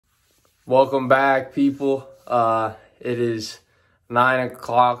Welcome back, people. It is 9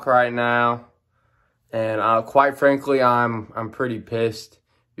 o'clock right now, and quite frankly, I'm pretty pissed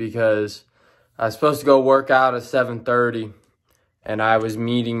because I was supposed to go work out at 7:30, and I was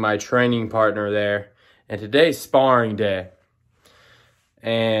meeting my training partner there, and today's sparring day,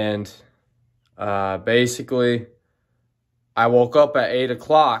 and basically, I woke up at 8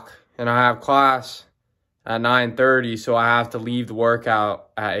 o'clock, and I have class at 9:30, so I have to leave the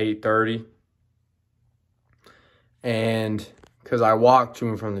workout at 8:30. And because I walked to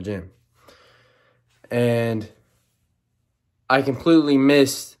and from the gym. And I completely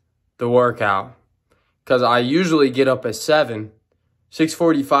missed the workout because I usually get up at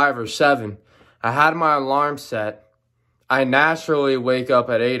 6:45 or 7. I had my alarm set. I naturally wake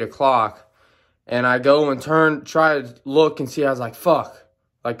up at 8 o'clock, and I go and try to look and see. I was like, fuck,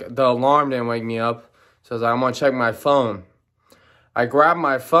 like the alarm didn't wake me up. So I was like, I'm gonna check my phone. I grab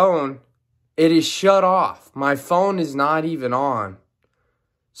my phone. It is shut off. My phone is not even on.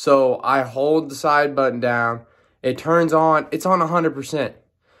 So I hold the side button down. It turns on. It's on 100%.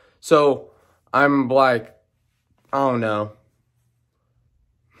 So I'm like, I don't know.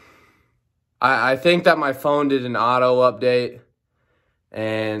 I think that my phone did an auto update.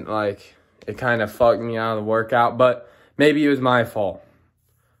 And like, it kind of fucked me out of the workout. But maybe it was my fault.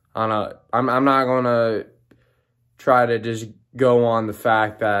 I don't know. I'm not going to try to just go on the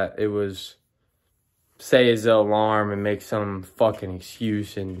fact that it was, say it's the alarm and make some fucking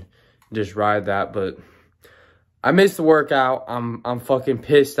excuse and just ride that. But I missed the workout. I'm fucking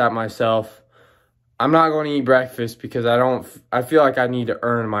pissed at myself. I'm not going to eat breakfast because I feel like I need to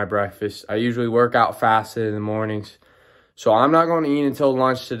earn my breakfast. I usually work out fasted in the mornings. So I'm not going to eat until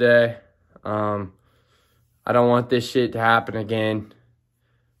lunch today. I don't want this shit to happen again.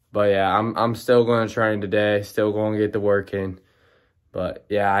 But yeah, I'm still going to train today, still going to get the work in. But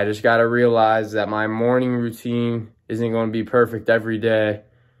yeah, I just got to realize that my morning routine isn't going to be perfect every day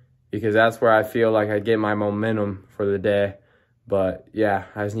because that's where I feel like I get my momentum for the day. But yeah,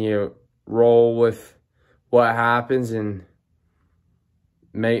 I just need to roll with what happens and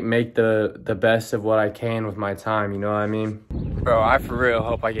make the best of what I can with my time, you know what I mean? Bro, I for real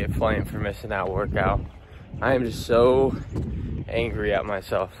hope I get flamed for missing that workout. I am just so angry at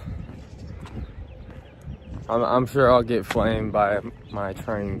myself. I'm sure I'll get flamed by my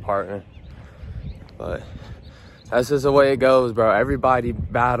training partner, but that's just the way it goes, bro. Everybody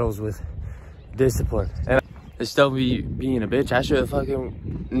battles with discipline, and I still being a bitch. I should have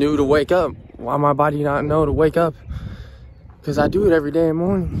fucking knew to wake up. Why my body not know to wake up? Because I do it every day in the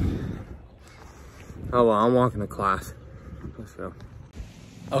morning. Oh well, I'm walking to class. Let's go.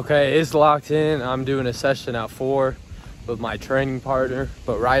 Okay, it's locked in. I'm doing a session at 4 with my training partner,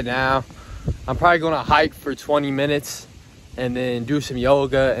 but right now I'm probably gonna hike for 20 minutes and then do some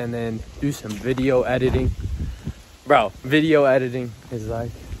yoga and then do some video editing. Bro, video editing is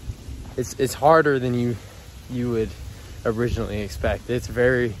like, it's harder than you would originally expect. It's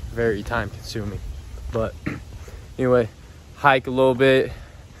very, very time consuming. But anyway, hike a little bit,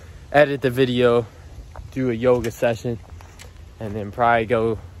 edit the video, do a yoga session, and then probably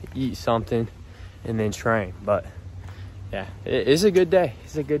go eat something and then train. But yeah, it's a good day.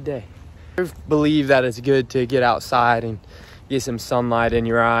 It's a good day. I believe that it's good to get outside and get some sunlight in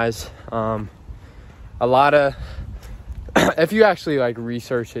your eyes. A lot of, if you actually like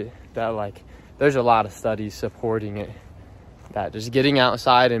research it, that like there's a lot of studies supporting it, that just getting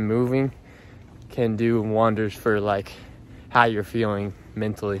outside and moving can do wonders for like how you're feeling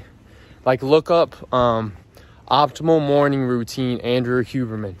mentally. Like look up optimal morning routine, Andrew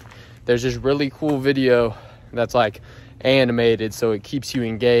Huberman. There's this really cool video that's like animated, so it keeps you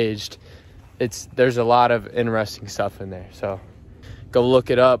engaged. There's a lot of interesting stuff in there, so go look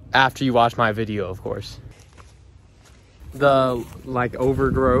it up after you watch my video, of course. The like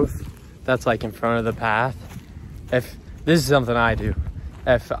overgrowth that's like in front of the path, if this is something I do,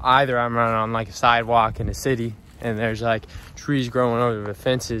 if either I'm running on like a sidewalk in a city and there's like trees growing over the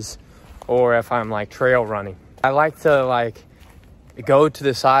fences, or if I'm like trail running, I like to like go to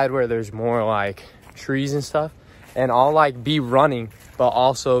the side where there's more like trees and stuff, and I'll like be running but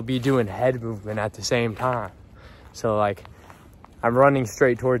also be doing head movement at the same time. So like I'm running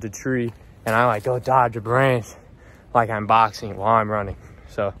straight towards a tree and I like go dodge a branch like I'm boxing while I'm running.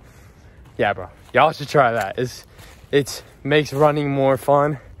 So yeah, bro, y'all should try that. It makes running more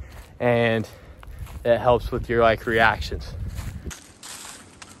fun and it helps with your like reactions.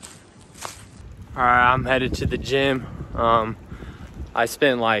 All right, I'm headed to the gym. I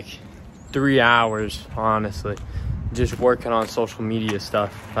spent like 3 hours, honestly, just working on social media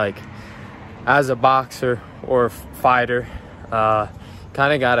stuff. Like as a boxer or fighter,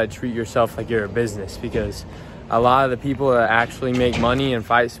 kind of got to treat yourself like you're a business, because a lot of the people that actually make money in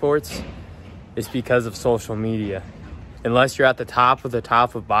fight sports is because of social media. Unless you're at the top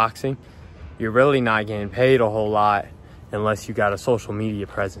of boxing, you're really not getting paid a whole lot unless you got a social media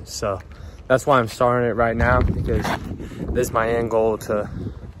presence. So that's why I'm starting it right now, because this is my end goal to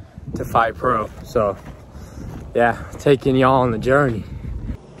fight pro. So yeah, taking y'all on the journey.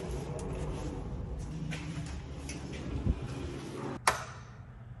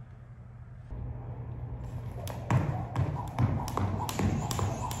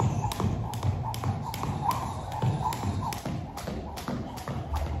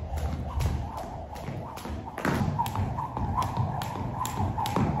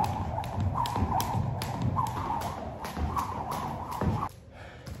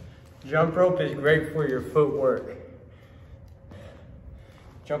 Jump rope is great for your footwork.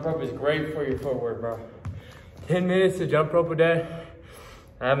 Jump rope is great for your footwork, bro. 10 minutes to jump rope a day.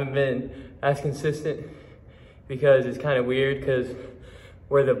 I haven't been as consistent because it's kind of weird, because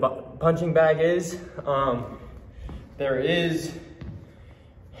where the punching bag is, there is,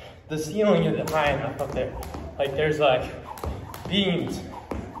 the ceiling isn't high enough up there. Like there's like beams,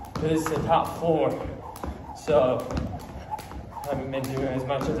 but this is the top floor. So I haven't been doing as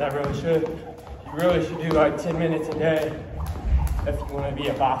much as I really should. You really should do like 10 minutes a day if you want to be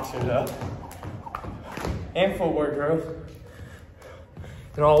a boxer though. And footwork growth.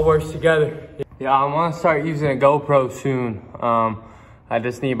 It all works together. Yeah, I want to start using a GoPro soon. I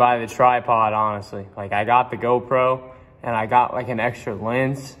just need to buy the tripod, honestly. Like I got the GoPro and I got like an extra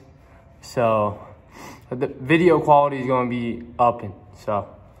lens. So the video quality is going to be upping. So,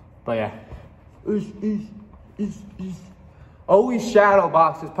 but yeah. Always shadow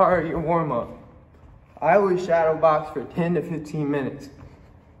box as part of your warm-up. I always shadow box for 10 to 15 minutes.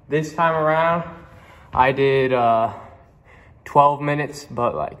 This time around, I did 12 minutes,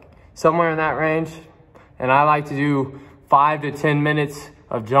 but like somewhere in that range. And I like to do 5 to 10 minutes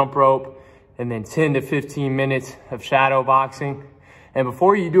of jump rope and then 10 to 15 minutes of shadow boxing. And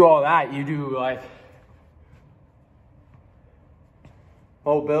before you do all that, you do like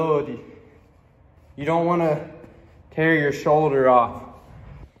mobility. You don't want to tear your shoulder off.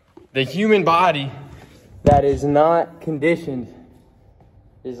 The human body that is not conditioned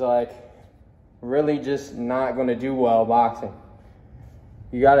is like really just not going to do well boxing.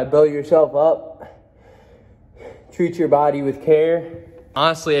 You got to build yourself up, treat your body with care.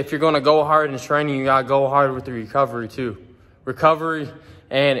 Honestly, if you're going to go hard in training, you got to go hard with the recovery too. Recovery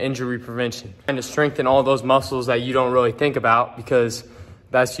and injury prevention. And to strengthen all those muscles that you don't really think about, because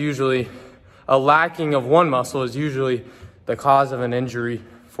that's usually a lacking of one muscle is usually the cause of an injury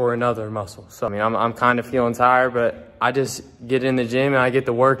for another muscle. So I mean, I'm kind of feeling tired, but I just get in the gym and I get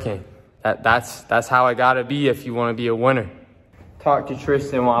the work in. That's how I gotta be if you want to be a winner. Talk to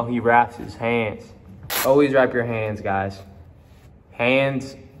Tristan while he wraps his hands. Always wrap your hands, guys.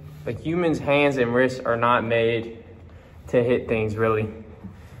 Hands, a human's hands and wrists are not made to hit things, really.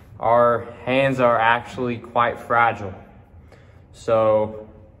 Our hands are actually quite fragile. So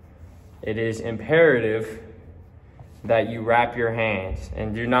it is imperative that you wrap your hands,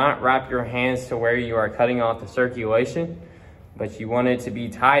 and do not wrap your hands to where you are cutting off the circulation, but you want it to be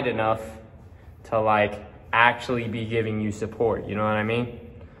tight enough to like actually be giving you support. You know what I mean?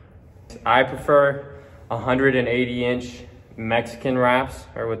 I prefer 180-inch Mexican wraps,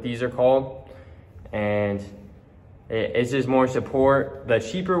 or what these are called, and it's just more support. The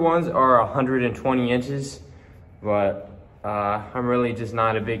cheaper ones are 120 inches, but I'm really just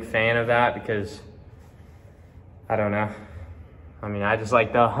not a big fan of that, because I don't know. I mean, I just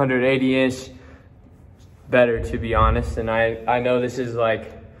like the 180-inch better, to be honest. And I know this is like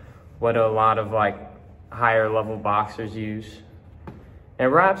what a lot of like higher level boxers use.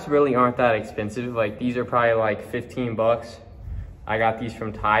 And wraps really aren't that expensive. Like these are probably like 15 bucks. I got these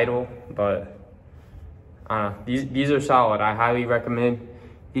from Tidal, but these are solid. I highly recommend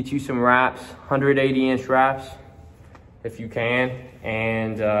get you some wraps, 180-inch wraps if you can.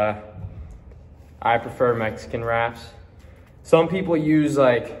 And I prefer Mexican wraps. Some people use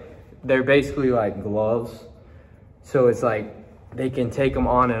like, they're basically like gloves. So it's like, they can take them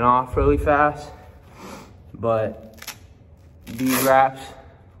on and off really fast. But these wraps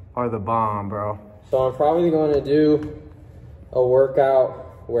are the bomb, bro. So I'm probably going to do a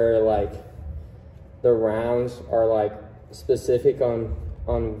workout where like the rounds are like specific on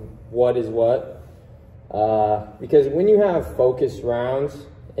what is what. Because when you have focused rounds,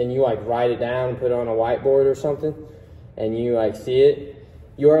 and you like write it down and put it on a whiteboard or something, and you like see it,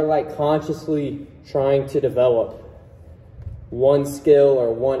 you are like consciously trying to develop one skill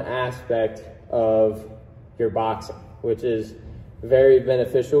or one aspect of your boxing, which is very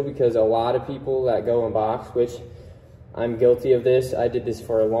beneficial because a lot of people that go and box, which I'm guilty of this, I did this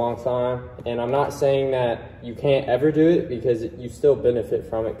for a long time, and I'm not saying that you can't ever do it because you still benefit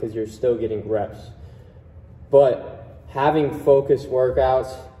from it because you're still getting reps. But having focused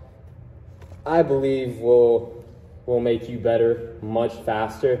workouts, I believe will make you better much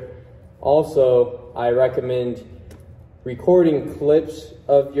faster. Also, I recommend recording clips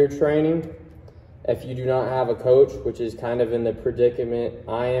of your training if you do not have a coach, which is kind of in the predicament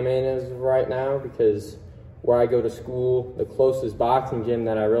I am in as of right now, because where I go to school, the closest boxing gym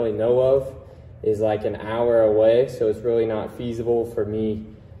that I really know of is like an hour away, so it's really not feasible for me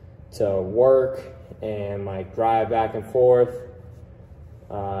to work and like drive back and forth,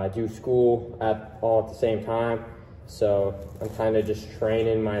 do school all at the same time. So I'm kind of just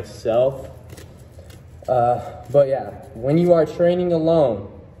training myself. But yeah, when you are training alone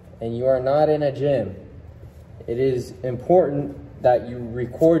and you are not in a gym, it is important that you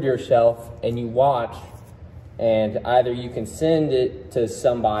record yourself and you watch, and either you can send it to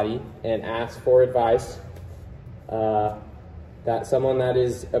somebody and ask for advice, that someone that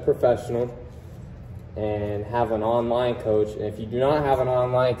is a professional, and have an online coach. And if you do not have an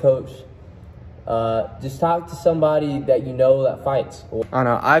online coach, just talk to somebody that you know that fights. I don't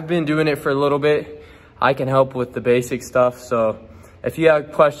know, I've been doing it for a little bit. I can help with the basic stuff. So if you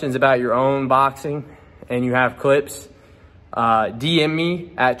have questions about your own boxing and you have clips, DM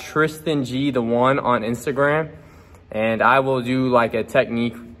me at TristanG1 on Instagram, and I will do like a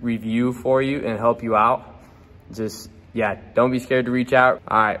technique review for you and help you out. Just, yeah, don't be scared to reach out.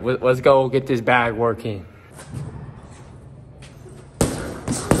 All right, let's go get this bag working.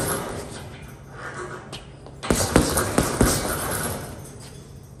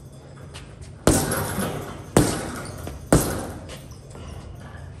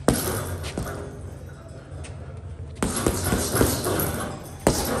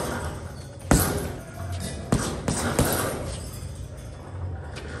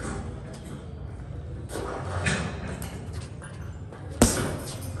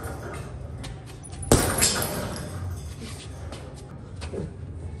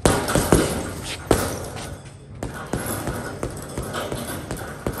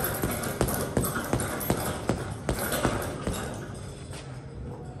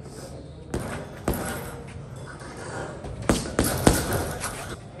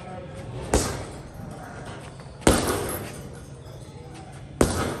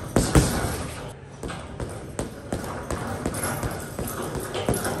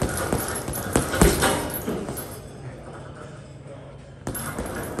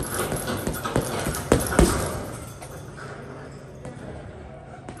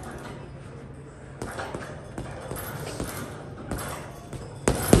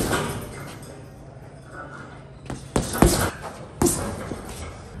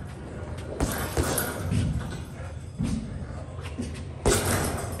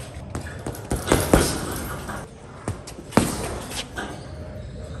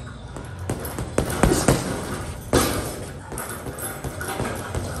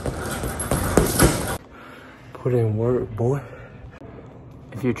 Put in work, boy.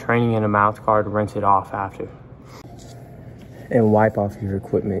 If you're training in a mouth guard, rinse it off after. And wipe off your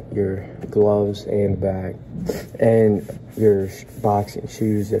equipment, your gloves and bag, and your boxing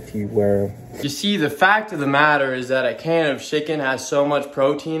shoes if you wear them. You see, the fact of the matter is that a can of chicken has so much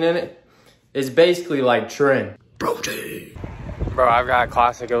protein in it. It's basically like Trin. Protein. Bro, I've got a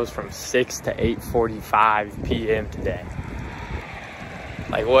class that goes from 6 to 8:45 p.m. today.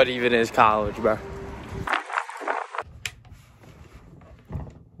 Like, what even is college, bro?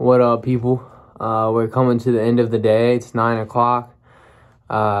 What up, people? We're coming to the end of the day. It's 9 o'clock.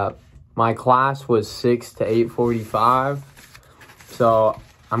 My class was 6 to 8:45. So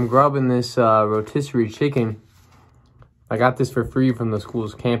I'm grubbing this rotisserie chicken. I got this for free from the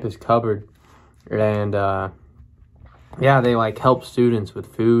school's campus cupboard. And yeah, they like help students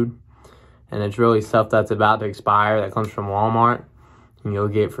with food. And it's really stuff that's about to expire that comes from Walmart. And you'll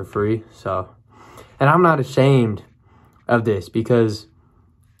get for free. So, and I'm not ashamed of this because,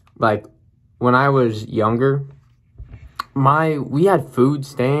 like, when I was younger, we had food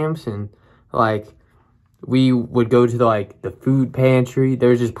stamps, and like we would go to the food pantry.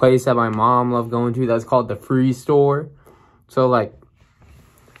 There's this place that my mom loved going to that's called the Free Store. So like,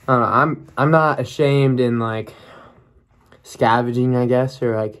 I don't know, I'm not ashamed in like scavenging, I guess,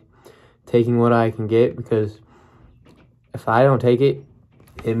 or like taking what I can get, because if I don't take it,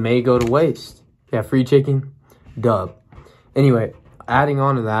 it may go to waste. Yeah, free chicken, dub. Anyway, adding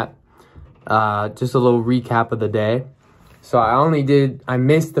on to that, just a little recap of the day. So I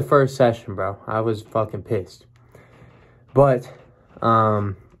missed the first session, bro. I was fucking pissed. But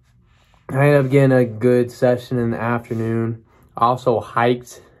I ended up getting a good session in the afternoon. I also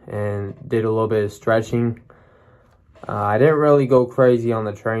hiked and did a little bit of stretching. I didn't really go crazy on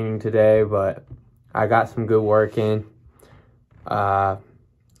the training today, but I got some good work in. I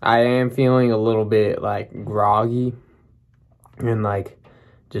am feeling a little bit like groggy and like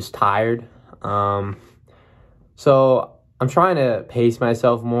just tired. So I'm trying to pace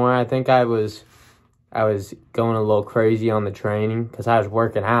myself more. I think I was going a little crazy on the training because I was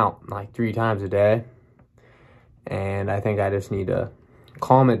working out like 3 times a day. And I think I just need to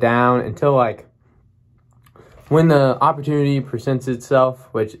calm it down until like when the opportunity presents itself,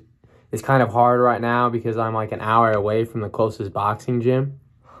 which is kind of hard right now because I'm like an hour away from the closest boxing gym.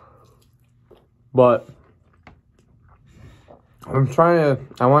 But I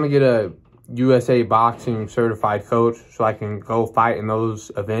want to get a USA boxing certified coach so I can go fight in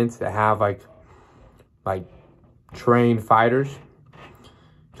those events that have like trained fighters.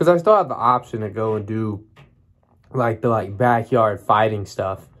 Because I still have the option to go and do like the backyard fighting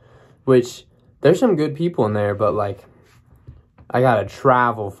stuff, which there's some good people in there, but like I gotta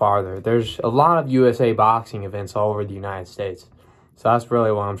travel farther. There's a lot of USA boxing events all over the United States. So that's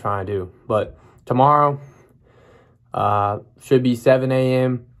really what I'm trying to do. But tomorrow, should be 7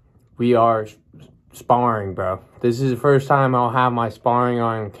 a.m. We are sparring, bro. This is the first time I'll have my sparring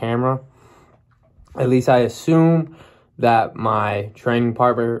on camera. At least I assume that my training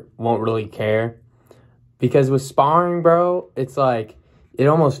partner won't really care. Because with sparring, bro, it's like, it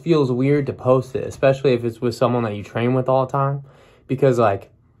almost feels weird to post it, especially if it's with someone that you train with all the time. Because,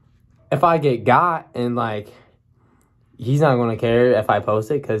 like, if I get got and, like, he's not going to care if I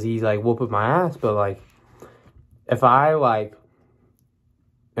post it because he's, like, whooping my ass. But, like, if I, like,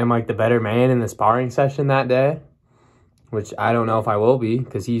 am, like, the better man in the sparring session that day, which I don't know if I will be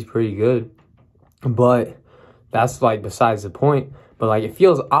because he's pretty good. But that's, like, besides the point. But, like, it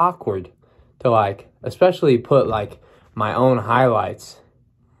feels awkward to, like, especially put, like, my own highlights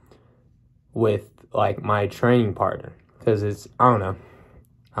with, like, my training partner. Because it's, I don't know.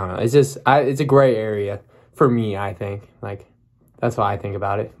 It's just, it's a gray area for me, I think. Like, that's how I think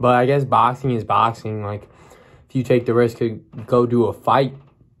about it. But I guess boxing is boxing. Like, if you take the risk to go do a fight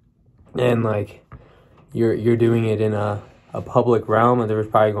and, like, you're doing it in a public realm and there's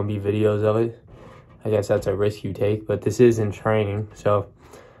probably going to be videos of it, I guess that's a risk you take. But this is in training, so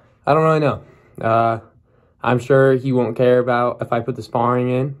I don't really know. I'm sure he won't care about if I put the sparring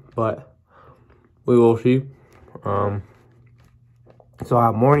in, but we will see. So I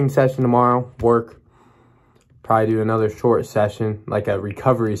have a morning session tomorrow, work. Probably do another short session, like a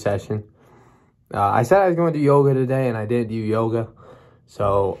recovery session. I said I was going to do yoga today, and I didn't do yoga.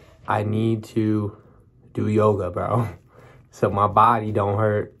 So I need to do yoga, bro. So my body don't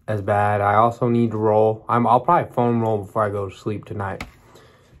hurt as bad. I also need to roll. I'll probably foam roll before I go to sleep tonight.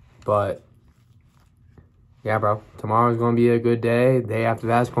 But yeah, bro, tomorrow's going to be a good day. Day after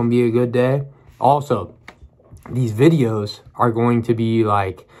that's going to be a good day. Also, these videos are going to be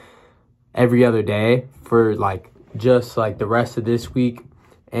like every other day for like just like the rest of this week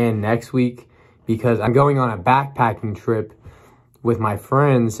and next week, because I'm going on a backpacking trip with my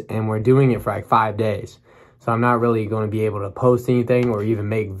friends and we're doing it for like 5 days. So I'm not really going to be able to post anything or even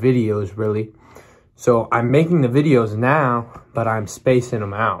make videos really. So I'm making the videos now, but I'm spacing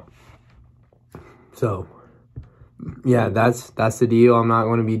them out. So yeah, that's the deal. I'm not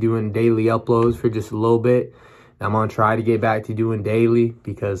going to be doing daily uploads for just a little bit. I'm going to try to get back to doing daily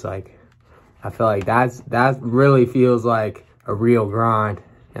because, like, I feel like that really feels like a real grind.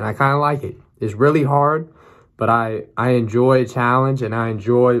 And I kind of like it. It's really hard, but I enjoy a challenge and I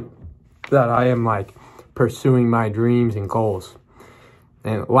enjoy that I am, like, pursuing my dreams and goals.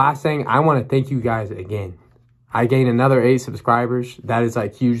 And last thing, I want to thank you guys again. I gained another 8 subscribers. That is,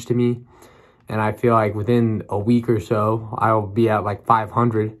 like, huge to me. And I feel like within a week or so, I'll be at like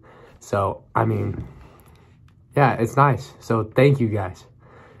 500. So, I mean, yeah, it's nice. So, thank you guys.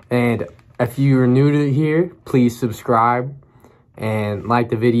 And if you're new to here, please subscribe and like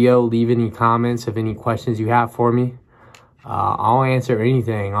the video. Leave any comments of any questions you have for me. I'll answer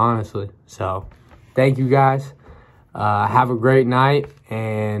anything, honestly. So, thank you guys. Have a great night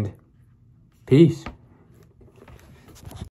and peace.